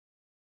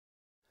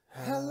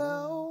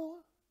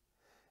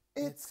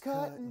it's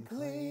cutting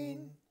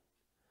clean.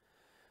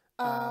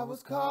 I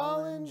was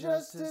calling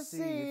just to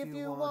see if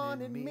you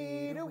wanted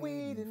me to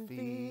weed and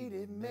feed.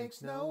 It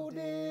makes no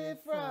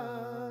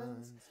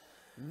difference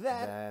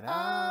that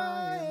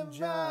I am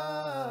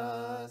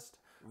just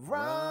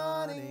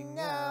running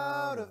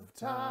out of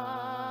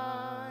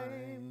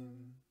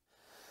time.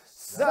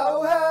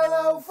 So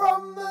hello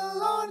from the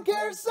lawn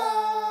care side.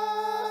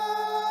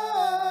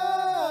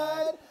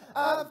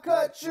 I've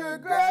cut your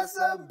grass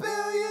 1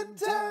 billion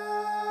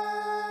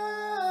times.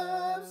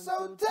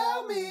 So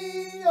tell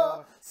me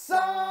you're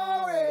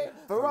sorry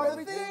for all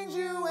the things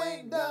you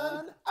ain't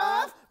done.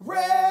 I've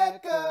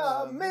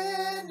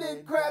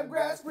recommended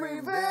crabgrass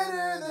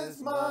preventer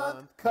this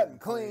month. Cutting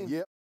clean.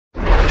 Yep.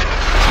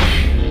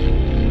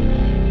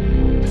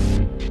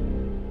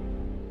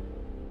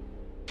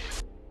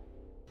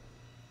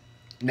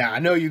 Now, I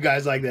know you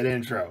guys like that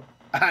intro.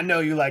 I know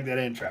you like that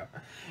intro.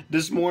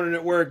 This morning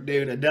at work,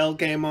 dude, Adele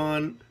came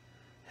on.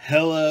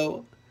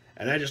 Hello.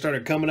 And I just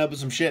started coming up with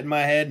some shit in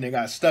my head, and it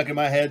got stuck in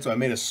my head, so I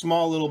made a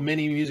small little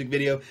mini music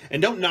video.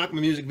 And don't knock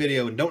my music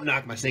video, and don't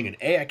knock my singing.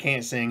 A, I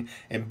can't sing,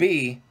 and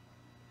B,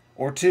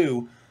 or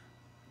two,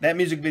 that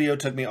music video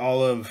took me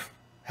all of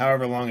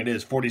however long it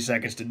is, 40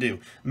 seconds to do.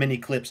 Mini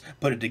clips,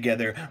 put it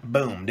together,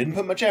 boom. Didn't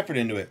put much effort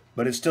into it,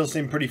 but it still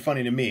seemed pretty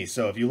funny to me.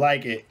 So if you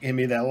like it, hit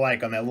me that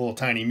like on that little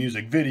tiny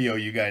music video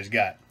you guys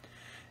got.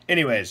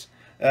 Anyways,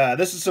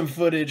 this is some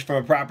footage from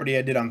a property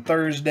I did on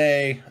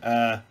Thursday.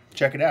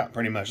 Check it out,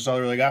 pretty much. That's all I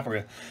really got for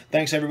you.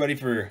 Thanks, everybody,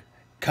 for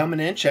coming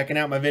in, checking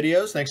out my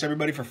videos. Thanks,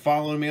 everybody, for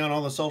following me on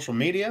all the social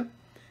media.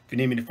 If you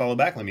need me to follow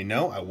back, let me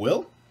know. I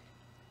will.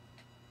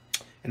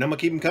 And I'm going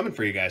to keep them coming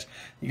for you guys.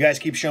 You guys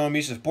keep showing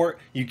me support.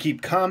 You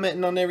keep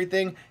commenting on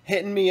everything,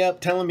 hitting me up,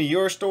 telling me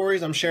your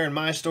stories. I'm sharing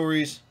my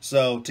stories.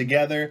 So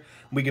together,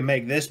 we can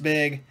make this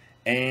big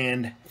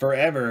and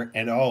forever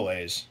and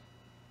always.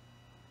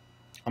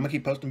 I'm going to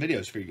keep posting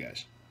videos for you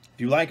guys.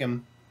 If you like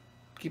them,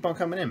 keep on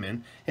coming in,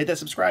 man. Hit that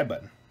subscribe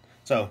button.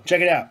 So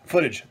check it out.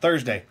 Footage,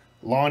 Thursday.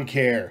 Lawn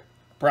care,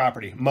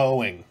 property,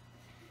 mowing,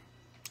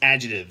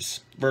 adjectives,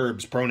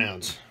 verbs,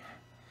 pronouns.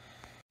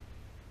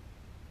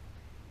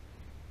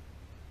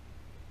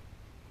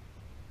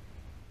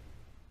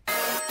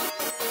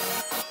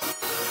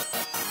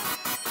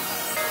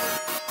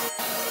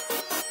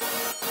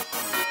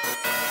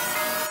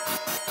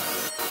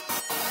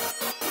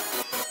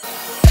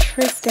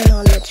 Tristan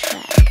on the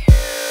track.